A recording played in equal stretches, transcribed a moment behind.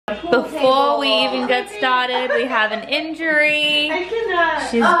we even get started, we have an injury. I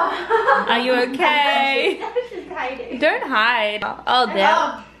cannot. Are you okay? She's hiding. Don't hide. Oh,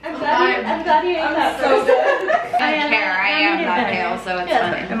 there. I'm glad you ate that so good. I don't care, I am not pale, so it's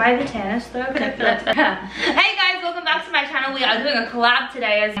fine. Am I the tannest though? Hey guys, welcome back to my channel. We are doing a collab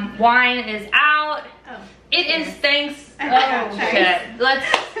today as wine is out. It is thanks. Oh shit. Let's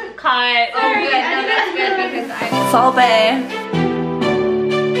cut. Oh good, no that's good because I'm Sorbet.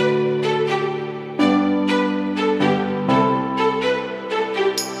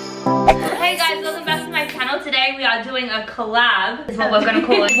 Hey guys, welcome back to my channel. Today we are doing a collab, is what we're gonna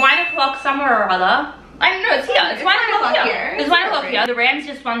call it. Wine o'clock somewhere or other. I don't know, it's here. It's 1 o'clock here. It's 1 o'clock here. The Rams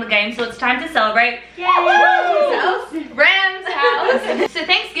just won the game, so it's time to celebrate. Yay! Rams house. So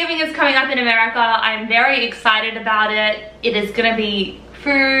Thanksgiving is coming up in America. I'm very excited about it. It is gonna be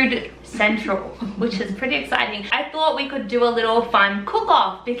food central, which is pretty exciting. I thought we could do a little fun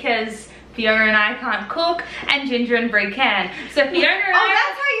cook-off because Fiona and I can't cook and Ginger and Brie can. So Fiona and I... Oh,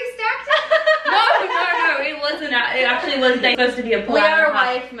 that's how you stacked it? No, it wasn't. It actually was supposed to be a plan. We are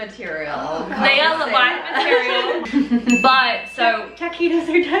wife material. They are the wife material. But, so... Taquitos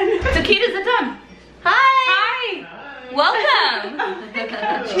are done. Taquitos are done. Hi. Welcome.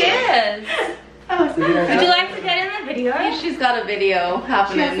 Cheers. Would you like to get in the video? She's got a video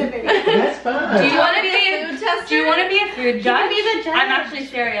happening. That's fun. Do you want to be a food tester? Do you want to be a food judge? be the judge. I'm actually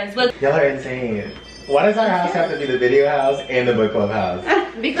serious. But Y'all are insane. Why does our house have to be the video house and the book club house?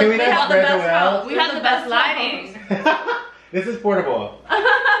 Because Can we we not have the spread the best wealth? house. we have the best lighting. This is portable.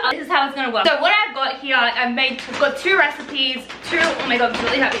 This is how it's gonna work. So what I've got here, I've got 2 recipes, oh my god, it's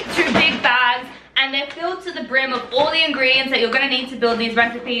really heavy, 2 big bags, and they're filled to the brim of all the ingredients that you're gonna need to build these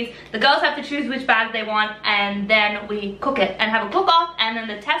recipes. The girls have to choose which bag they want, and then we cook it and have a cook-off, and then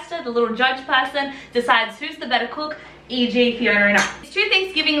the tester, the little judge person, decides who's the better cook, e.g. Fiona and I. It's 2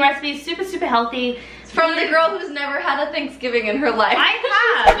 Thanksgiving recipes, super, super healthy. From the girl who's never had a Thanksgiving in her life. I've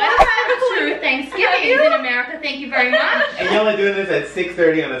had 2 Thanksgivings in America, thank you very much. And y'all are doing this at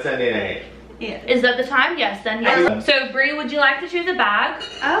 6:30 on a Sunday night. Yeah. Is that the time? Yes, then yes. So Brie, would you like to choose a bag?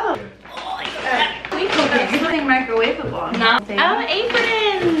 Oh. We cook it. Something microwavable. No. Oh,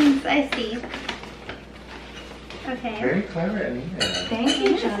 aprons. I see. Okay. Very clever, Annita. Thank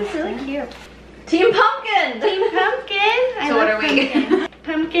you. This is really cute. Team Pumpkin! Team pumpkin. I So what love are we? pumpkin.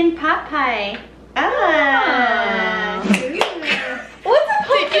 Pumpkin pot pie. Ah. Ooh. What's a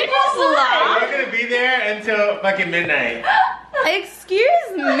pumpkin We're not gonna be there until fucking midnight.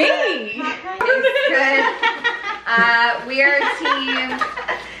 Excuse me. Good. We are team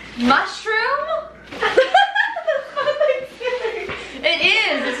mushroom. It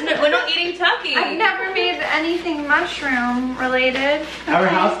is. We're not eating turkey. I've never made anything mushroom related. Our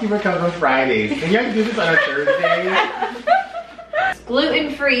housekeeper comes on Fridays. Can y'all do this on a Thursday?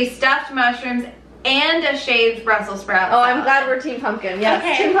 Gluten-free stuffed mushrooms and a shaved Brussels sprout. Oh, I'm glad we're team pumpkin. Yes,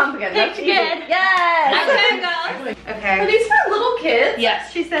 Okay. team pumpkin. That's Good. easy. Yes. Okay, girls. Okay. Are these for little kids?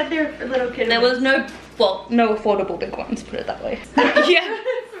 Yes. She said they're for little kids. There was no affordable big ones, put it that way. Yeah.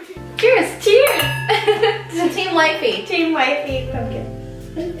 Cheers. Cheers. To Team Wifey. Team wifey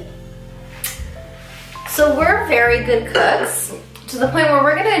pumpkin. So we're very good cooks to the point where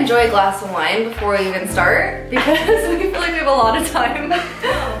we're gonna enjoy a glass of wine before we even start because we feel like we have a lot of time.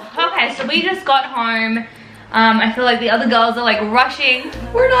 Okay, so we just got home. I feel like the other girls are like rushing.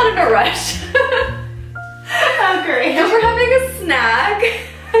 We're not in a rush. Oh, great. And we're having a snack.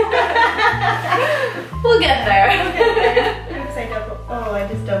 We'll get there. Oops, I double. Oh, I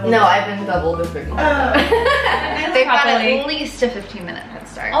just doubled. No, I've been double dipping. They've got at least a 15-minute head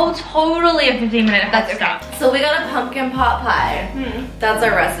start. Oh, totally a 15-minute head That's start. okay. So we got a pumpkin pot pie. That's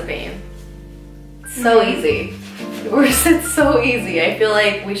our recipe. So easy. It's so easy. I feel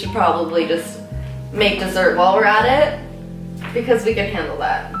like we should probably just make dessert while we're at it because we can handle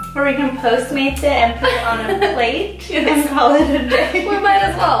that. Or we can Postmates it and put it on a plate and call it a day. We might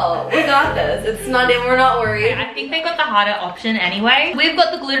as well. We got this. It's not even, we're not worried. I think they got the harder option anyway. We've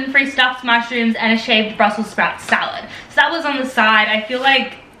got the gluten-free stuffed mushrooms and a shaved Brussels sprout salad. So that was on the side. I feel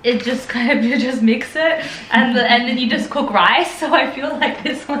like it just kind of, you just mix it and then you just cook rice. So I feel like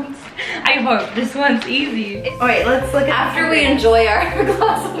this one's, I hope this one's easy. Wait, let's look at After we enjoy our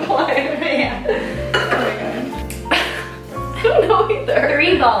glass of wine. Yeah. Oh my god. I don't know either.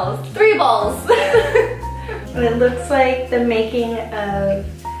 3 balls. 3 balls. It looks like the making of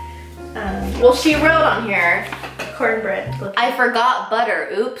Well, she wrote on here, cornbread. I forgot butter.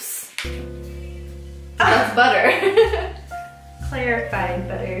 Oops. That's butter. Clarified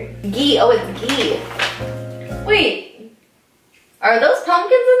butter. Ghee. Oh, it's ghee. Wait. Are those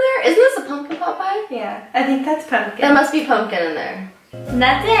pumpkins in there? Isn't this a pumpkin pot pie? Yeah, I think that's pumpkin. There must be pumpkin in there. And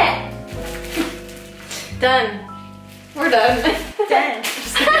that's it. Done. We're done. Done.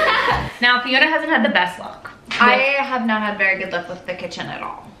 Now, Fiona hasn't had the best luck. I have not had very good luck with the kitchen at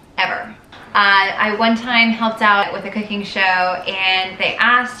all, ever. I one time helped out with a cooking show and they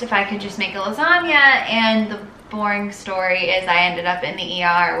asked if I could just make a lasagna, and the boring story is I ended up in the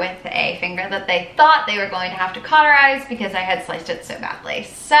ER with a finger that they thought they were going to have to cauterize because I had sliced it so badly.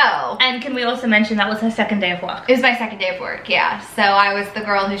 So, and can we also mention that was her second day of work? It was my second day of work, yeah. So I was the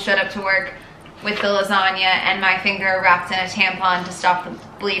girl who showed up to work with the lasagna and my finger wrapped in a tampon to stop the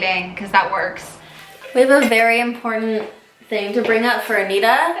bleeding, because that works. We have a very important thing to bring up for Anita.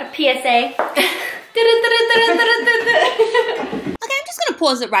 A PSA. Okay, I'm just gonna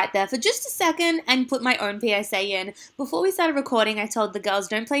pause it right there for just a second and put my own PSA in. Before we started recording, I told the girls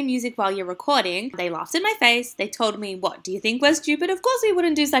don't play music while you're recording. They laughed in my face. They told me, what, do you think we're stupid? Of course we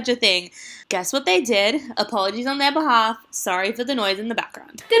wouldn't do such a thing. Guess what they did? Apologies on their behalf. Sorry for the noise in the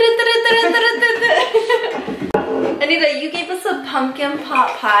background. Anita, you gave us a pumpkin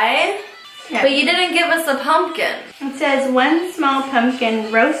pot pie, Yeah. but you didn't give us a pumpkin. It says 1 small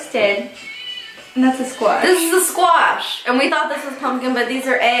pumpkin roasted, and that's a squash. This is a squash, and we thought this was pumpkin, but these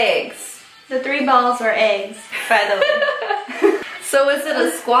are eggs. The 3 balls were eggs, by the way. So is it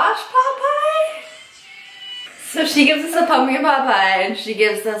a squash pot pie? So she gives us a pumpkin pot pie, and she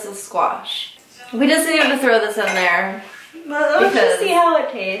gives us a squash. We just needed to throw this in there. Well, let's just see how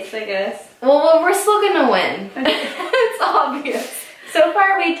it tastes, I guess. Well, we're still gonna win. It's obvious. So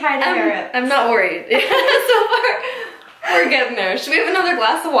far, we tied her up. I'm not worried. So far, we're getting there. Should we have another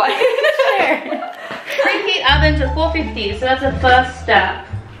glass of wine? Sure. Preheat oven to 450, so that's the first step.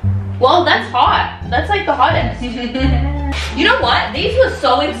 Well, that's hot. That's like the hottest. You know what? These were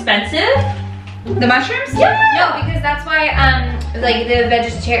so expensive. The mushrooms? Yeah. No, because that's why, like the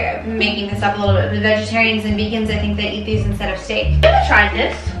vegetarian, making this up a little bit, the vegetarians and vegans, I think they eat these instead of steak. Have you tried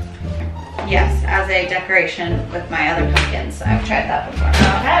this? Yes, as a decoration with my other pumpkins. I've tried that before.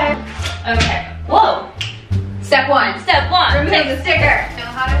 Okay. Okay. Whoa. Step 1. Step 1. Remove Take the sticker. Know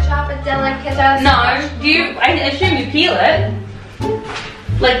how to chop a delicate squash? No. Do you? I assume you peel it.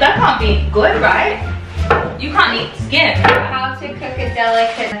 Like that can't be good, right? You can't eat skin. How to cook a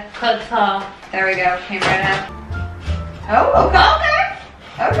delicate. There we go. Came right up. Oh, okay.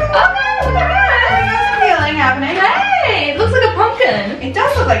 Okay. Okay. There's a peeling happening. Hey, it looks like a pumpkin. It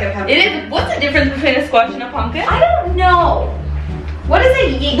does look like a pumpkin. It is. What's the difference between a squash and a pumpkin? I don't know. What is a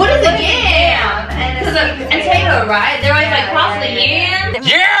yam? What is a yam? And Because a potato, right? They're always like cross the yam.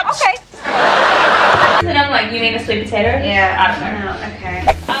 Yeah. Okay. And I'm like, you mean a sweet potato? Yeah. I don't know. Oh,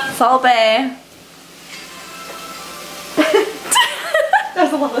 okay. Salt Bae.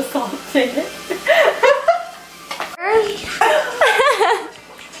 There's a lot of salt in it.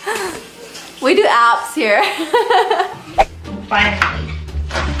 We do apps here. Finally.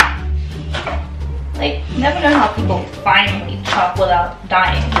 Like, never know how people finally chop without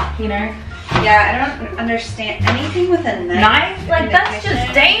dying, you know? Yeah, I don't understand anything with a knife. Knife? Like, that's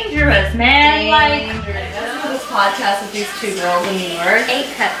just dangerous, man. Like, This podcast with these 2 girls in New York.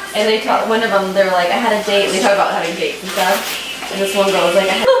 8 cups. And they talk, one of them, they're like, I had a date. They talk about having dates and stuff. And this one girl was like,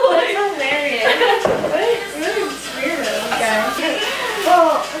 I had Hilarious. What is weirdo, guys?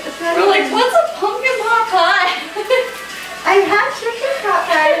 Well, We're like, what's a pumpkin pot pie? I've had chicken pot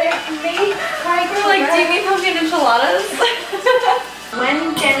pie. They're made quite We're like, do you mean pumpkin enchiladas?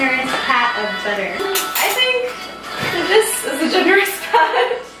 1 generous pat of butter. I think this is a generous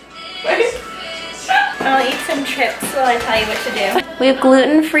pat. I'll eat some chips while I tell you what to do. We have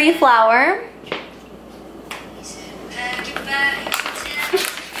gluten-free flour.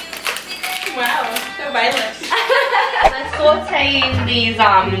 Wow, so violent. they're sauteing these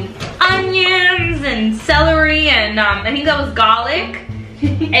onions and celery and I think that was garlic.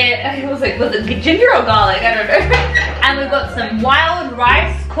 And it was like, was it ginger or garlic? I don't know. And we've got some wild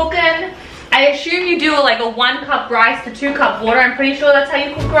rice cooking. I assume you do like a 1 cup rice to 2 cup water. I'm pretty sure that's how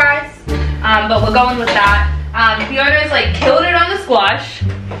you cook rice. But we're going with that. Fiona's like killed it on the squash.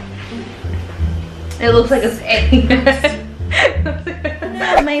 It looks like a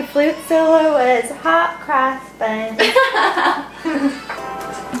My flute solo was hot cross buns.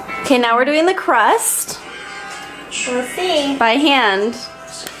 Okay, now we're doing the crust We'll see. by hand.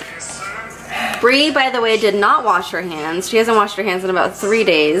 Bree, by the way, did not wash her hands. She hasn't washed her hands in about 3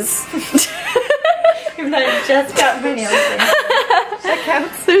 days. Even though I just got my nails in. That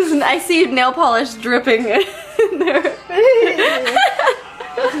counts. I see nail polish dripping in there.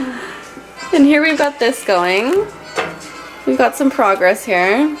 And here we've got this going. We've got some progress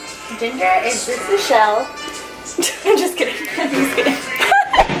here. Ginger, is this a shell? I'm just kidding. I'm just kidding.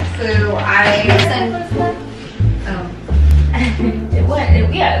 So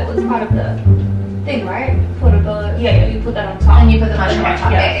yeah, it was part of the thing, right? For the garlic. Yeah, you put that on top. And you put the mushroom on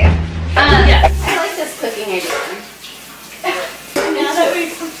top. Yeah. I like this cooking idea. Now that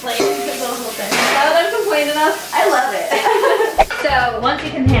we've complained about the whole thing. Now that I've complained enough, I love it. So once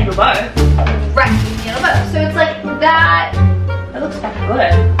you can handle both. Right, you know, so it's like that. It looks fucking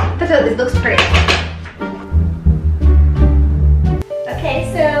good. It looks pretty.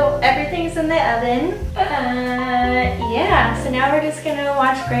 Okay, so everything's in the oven. Yeah, so now we're just gonna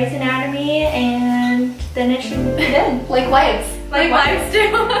watch Grey's Anatomy and then it should be done. Like wives. Like wives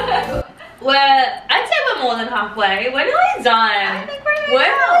do. I'd say we're more than halfway. We're nearly done. I think we're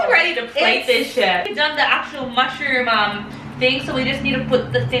nearly ready to plate this shit. We've done the actual mushroom thing, so we just need to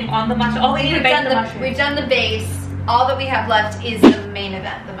put the thing on the mushroom. Oh, we need to bake the mushroom. We've done the base. All that we have left is the main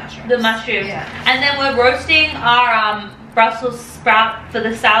event, the mushrooms. The mushrooms. Yeah. And then we're roasting our Brussels sprout for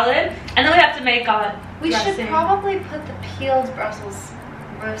the salad. And then we have to make our We dressing. should probably put the peeled Brussels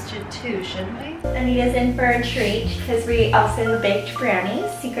roasted too, shouldn't we? Anita's in for a treat because we also baked brownies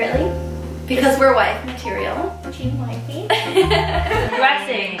secretly. Because we're wife material. Team wifey.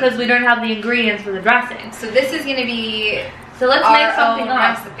 Dressing, because we don't have the ingredients for the dressing. So this is gonna be So let's our make something own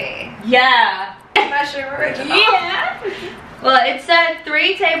up. recipe. Yeah. Mushroom original. Yeah. Well, it said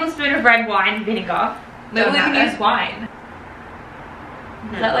 3 tablespoons of red wine vinegar. Maybe Don't we can have it. use wine.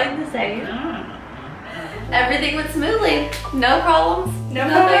 Is that like the same? Everything went smoothly. No problems. No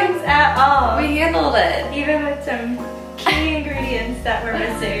Nothing. problems at all. We handled it. Even with some key ingredients that we're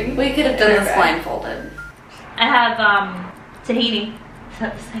missing. We could have done this blindfolded. I have tahini. Is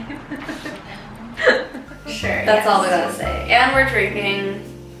that the same? Sure. That's all we gotta say. And we're drinking.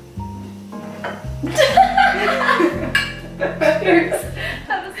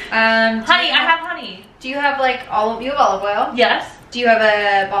 Honey, I have honey. Do you have like you have olive oil? Yes. Do you have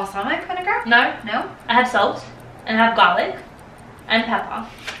a balsamic vinegar? No. No? I have salt. And I have garlic. And pepper.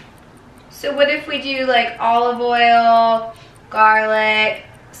 So what if we do like olive oil, garlic,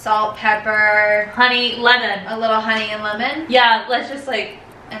 salt, pepper, Honey, lemon. a little honey and lemon? Yeah, let's just like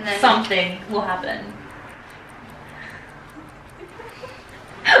And then something will happen.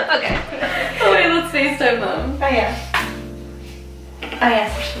 Okay. Oh wait, let's FaceTime them. Oh yeah. Oh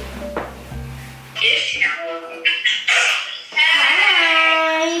yes.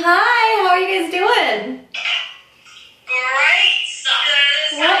 Hi. Hi, how are you guys doing? Great,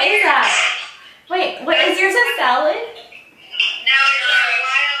 suckers. What is that? Wait, what is yours a salad? Now it's a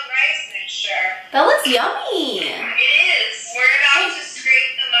wild rice mixture. That looks yummy. It is. We're about to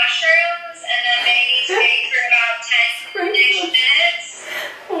scrape the mushrooms and then maybe take for about 10-ish minutes.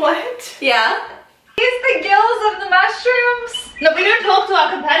 What? Yeah. Use the gills of the mushrooms. No, we don't talk to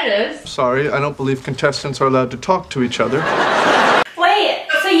our competitors. Sorry, I don't believe contestants are allowed to talk to each other. Wait,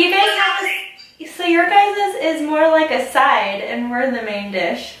 so you guys have this, so your guys' is more like a side and we're the main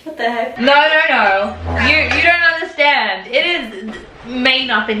dish. What the heck? No. You don't understand. It is main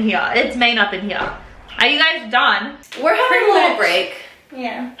up in here. It's main up in here. Are you guys done? We're having Pretty a little much. break.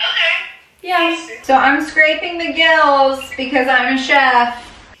 Yeah. Okay. Yeah. So I'm scraping the gills because I'm a chef.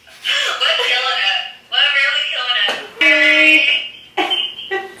 We're killing it. We're really killing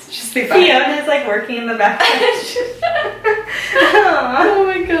it. Just be fine. Fiona's like working in the background. Oh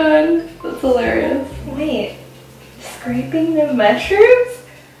my god. That's hilarious. Wait, scraping the mushrooms?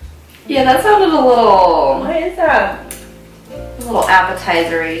 Yeah, that sounded a little What is that?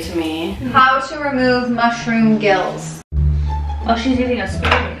 appetizer-y to me. How to remove mushroom gills. Oh, she's using a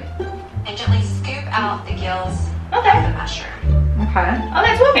spoon. And gently scoop out the gills Okay. of the mushroom. Okay. Oh,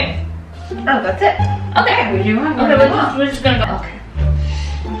 that's working. Oh, that's it. Okay. Would you want? Okay, we're just gonna go. Okay.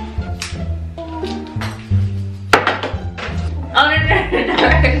 Oh, no.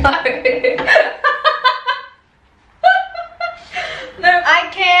 No. I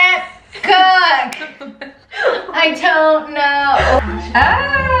can't cook. I don't know.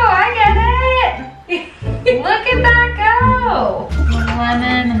 Oh, I get it. Look at that go.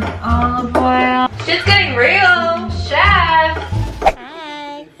 Lemon and olive oil. Shit's getting real. Chef.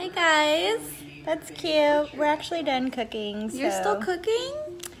 Hi. Hey guys. That's cute. We're actually done cooking. So. You're still cooking?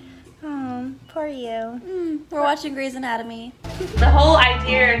 Oh, poor you. We're watching Grey's Anatomy. The whole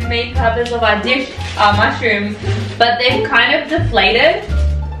idea and main purpose of our dish are mushrooms, but they've kind of deflated.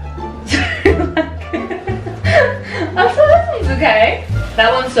 Oh, so this one's okay.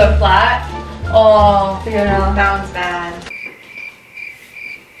 That one's so flat. Oh, Fiona. That one's bad.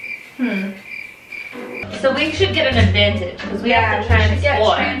 So we should get an advantage because we have to should get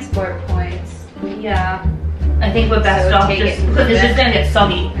transport. transport points. Yeah. I think we're best So off take just it because it's just gonna get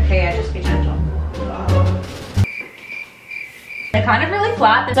soggy. Okay, yeah, just be gentle. They're kind of really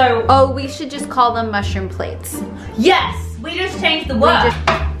flat. So Oh, we should just call them mushroom plates. yes, we just changed the word.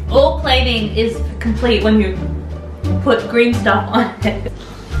 All plates plating is complete when you put green stuff on it.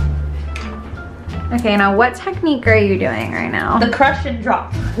 Okay, now what technique are you doing right now? The crush and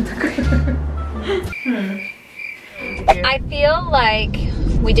drop. I feel like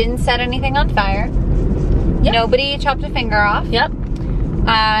we didn't set anything on fire. Yep. Nobody chopped a finger off. Yep.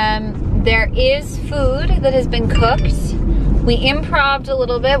 There is food that has been cooked. We improv'd a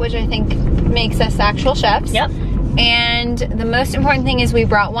little bit, which I think makes us actual chefs. Yep. And the most important thing is we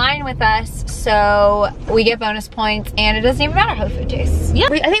brought wine with us, so we get bonus points, and it doesn't even matter how the food tastes. Yeah, I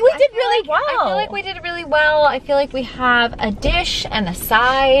think we did really well. I feel like we did really well. I feel like we have a dish and a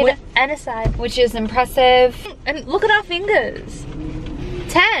side. And a side. Which is impressive. And look at our fingers.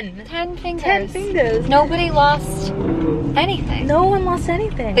 10. 10 fingers. 10 fingers. Nobody lost anything. No one lost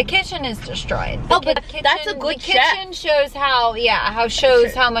anything. The kitchen is destroyed. But that's a good chef. The kitchen shows how,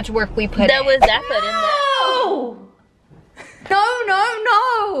 how much work we put in. There was effort in there.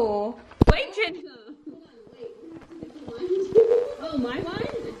 No. Wait, Jen. Oh, my wine?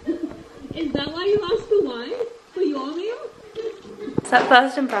 Is that why you lost the wine? For your meal? Is that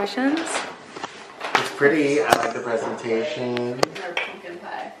first impressions? It's pretty. I like the presentation. Pumpkin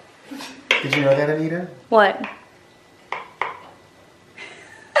pie. Did you know that, Anita? What?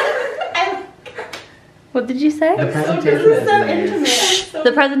 What did you say? The presentation is nice. Intimate.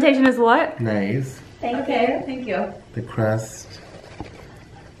 The presentation is what? Nice. Thank you. The crust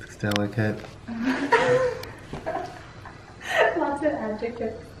looks delicate. Lots of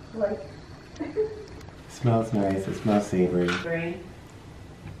adjectives. Like. Smells nice. It smells savory.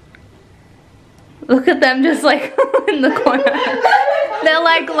 Look at them just like in the corner. They're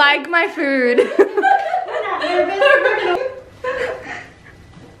like my food.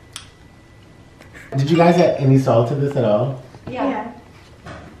 Did you guys add any salt to this at all? Yeah.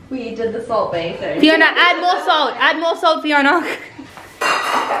 We did the Salt Bay thing. Fiona, add more salt. Add more salt, Fiona.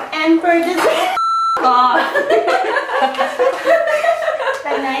 And for dessert.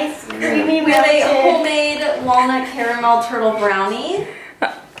 A nice creamy We have a melted. homemade walnut caramel turtle brownie.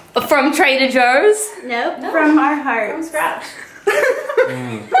 From Trader Joe's? Nope, from our heart. From scratch.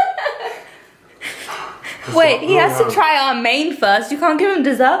 Wait, he has to try our main first. You can't give him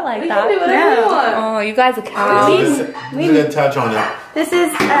dessert like that. We can do whatever we want. Oh, you guys are cows. This is a good touch on it. This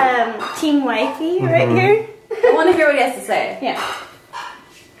is Team Wifey right here. I want to hear what he has to say. Yeah.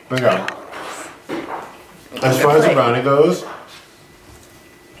 Okay. As far as the brownie goes,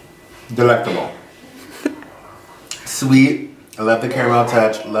 delectable. Sweet. I love the caramel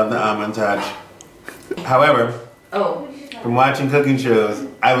touch. Love the almond touch. However, from watching cooking shows,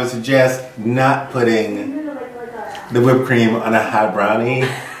 I would suggest not putting the whipped cream on a hot brownie.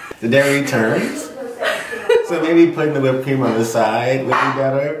 The dairy turns. So maybe putting the whipped cream on the side would be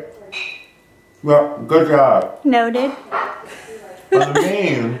better. Well, good job. Noted. On the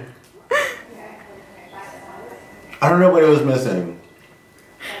main, I don't know what it was missing.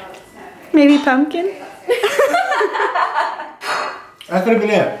 Maybe pumpkin? That could have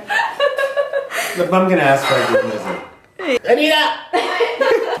been it. The pumpkin aspect was missing. Anita!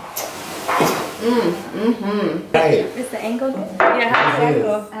 Right. Is the angle good? Yeah, It is.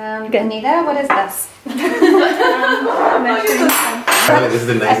 Anita, what is this? This is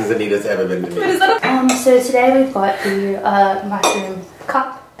the nicest Anita's ever been to me. so today we've got the mushroom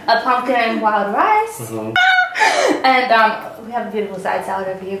cup, a pumpkin and wild rice, and we have a beautiful side salad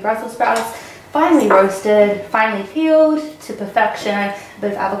over here, Brussels sprouts, finely roasted, finely peeled to perfection, a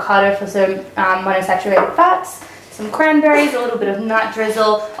bit of avocado for some monounsaturated fats, some cranberries, a little bit of nut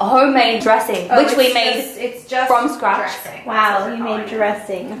drizzle, a homemade dressing, which we made it's just from scratch. dressing. Wow, you made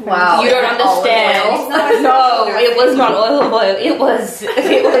dressing. Wow. You don't understand. No, it was not olive oil. It was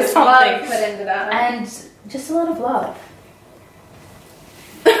something. Put into that. And just a lot of love.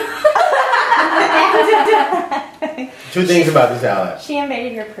 Two things about the salad. She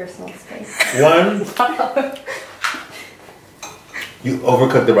invaded your personal space. One, you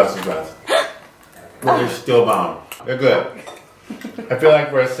overcooked the Brussels sprouts. But they're still bomb. They're good. I feel like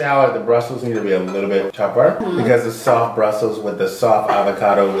for a salad, the Brussels need to be a little bit tougher because the soft Brussels with the soft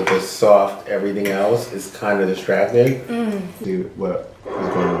avocado with the soft everything else is kind of distracting. See what is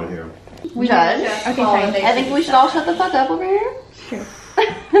going on here. We judge. Okay, fine. I think we should all shut the fuck up over here. Sure.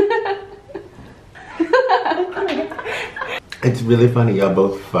 It's really funny. Y'all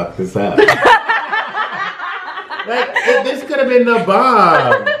both fucked this up. Like, this could have been the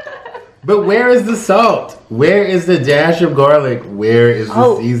bomb. But where is the salt? Where is the dash of garlic? Where is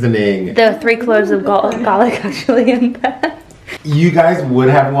the seasoning? There are 3 cloves of garlic actually in there. You guys would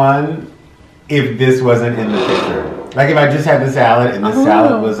have won if this wasn't in the picture. Like if I just had the salad and the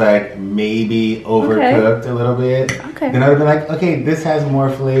salad was like maybe overcooked a little bit, then I would have been like, okay, this has more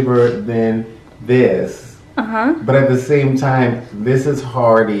flavor than this. But at the same time, this is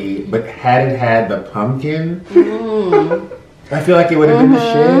hearty, but had it had the pumpkin, I feel like it would have been the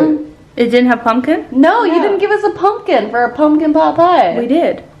shit. It didn't have pumpkin? No, you didn't give us a pumpkin for a pumpkin pot pie. We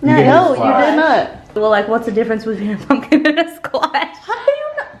did. No, you did not. Well, like, what's the difference between a pumpkin and a squash? How do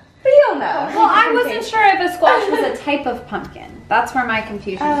you know? We don't know. Well, I wasn't sure if a squash was a type of pumpkin. That's where my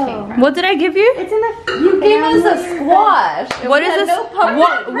confusion came from. What did I give you? It's in the. You gave us a squash. What is a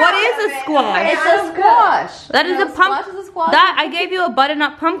what is a squash? It's a squash. That is a pumpkin. Squash is a squash. That I gave you a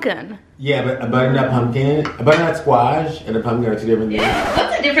butternut pumpkin. Yeah, but a butternut pumpkin, a butternut squash, and a pumpkin are two different things.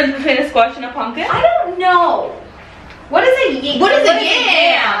 What's the difference between a squash and a pumpkin? I don't know. What is a yam? What is a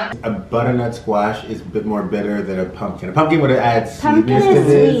yam? A butternut squash is a bit more bitter than a pumpkin. A pumpkin would have added Pumpkin sweetness to is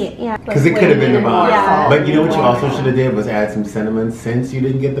this. sweet, yeah. Because it could have been the bomb. Yeah. But you know what you also should have did was add some cinnamon. Since you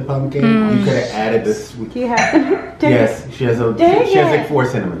didn't get the pumpkin, you could have added the sweet. Do you have? Yes, she has a. Dang She has it. like 4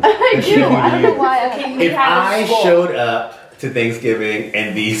 cinnamon. I do. I don't know why. If I showed up to Thanksgiving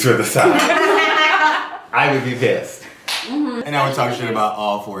and these were the sides, I would be pissed. And I would talk shit about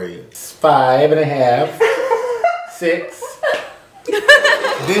all 4 of you. 5.5. 6.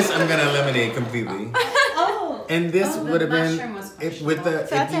 This I'm gonna eliminate completely. And this would have been if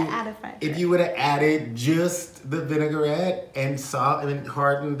you would have added just the vinaigrette and salt and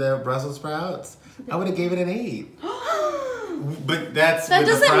hardened the Brussels sprouts, I would have gave it an 8. But that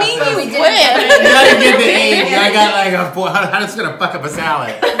doesn't mean you did. You gotta get the 8. I got like a 4. I'm just gonna fuck up a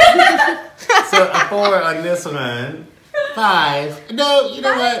salad. So a 4 on this one. 5. No, you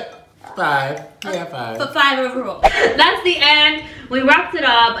know what? 5. Yeah, 5. For 5 overall. That's the end. We wrapped it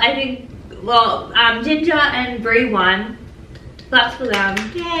up. I think, well, Ginger and Brie won. Claps for them.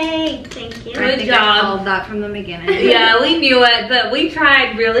 Yay! Thank you. Good job. I called that from the beginning. Yeah, we knew it, but we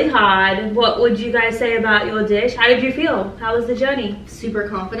tried really hard. What would you guys say about your dish? How did you feel? How was the journey? Super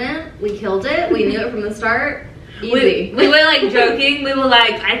confident. We killed it. We knew it from the start. Easy. We were like joking. We were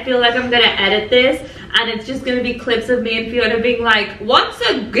like, I feel like I'm gonna edit this and it's just gonna be clips of me and Fiona being like, what's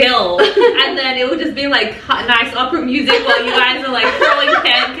a gill? And then it would just be like nice opera music while you guys are like throwing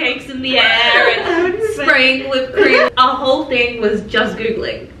pancakes in the air and spraying whipped cream. Our whole thing was just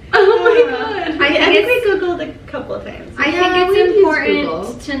Googling. Oh my god. I think we Googled a couple of times. I think it's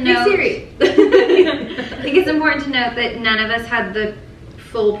important to note. Hey, Siri. I think it's important to note that none of us had the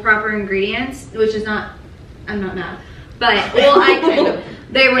full proper ingredients, which is not. I'm not mad, but well, I kind of.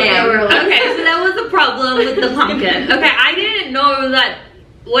 They were like, okay, so that was the problem with the pumpkin. Okay, I didn't know that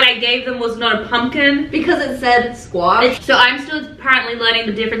what I gave them was not a pumpkin because it said squash. So I'm still apparently learning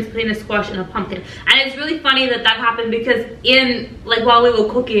the difference between a squash and a pumpkin. And it's really funny that that happened because while we were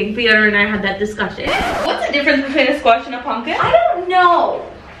cooking, Fiona and I had that discussion. What's the difference between a squash and a pumpkin? I don't know.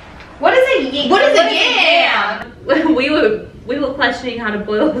 What is a yam? What is a yam? We were questioning how to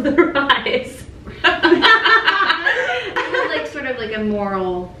boil the rice. like sort of like a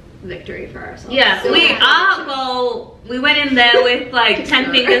moral victory for ourselves. Yeah, so our goal, we went in there with like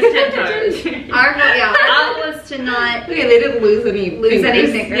 10 fingers, 10 toes. Our goal was to not. Okay, they didn't lose any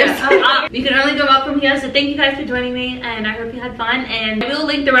fingers. Yeah. You can only go up from here, so thank you guys for joining me, and I hope you had fun. And I will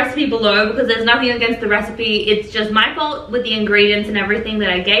link the recipe below because there's nothing against the recipe. It's just my fault with the ingredients and everything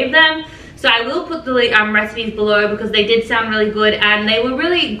that I gave them. So I will put the recipes below because they did sound really good and they were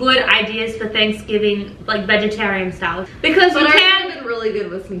really good ideas for Thanksgiving, like vegetarian style. Because you can been really good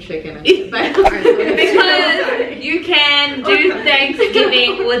with some chicken. Because you can do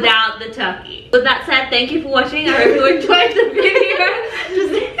Thanksgiving without the turkey. With that said, thank you for watching. I hope you enjoyed the video.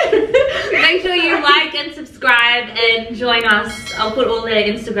 Just make sure you like and subscribe and join us. I'll put all their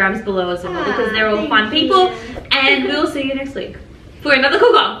Instagrams below as well because they're all fun people. And we'll see you next week for another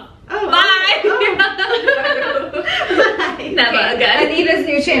cook-off. Oh, bye! Never again. Annita's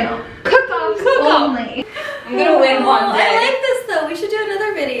new channel. Cook-off only. I'm gonna win one day. I like this though. We should do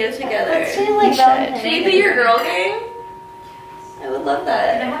another video together. Let's do like that. Should you be your girl gang? I would love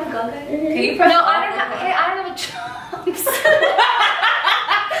that. Can I have a girl gang? Can you press No, I don't have. Hey, I don't have a chunks.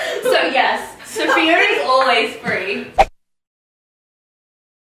 So yes, Sophia is always free.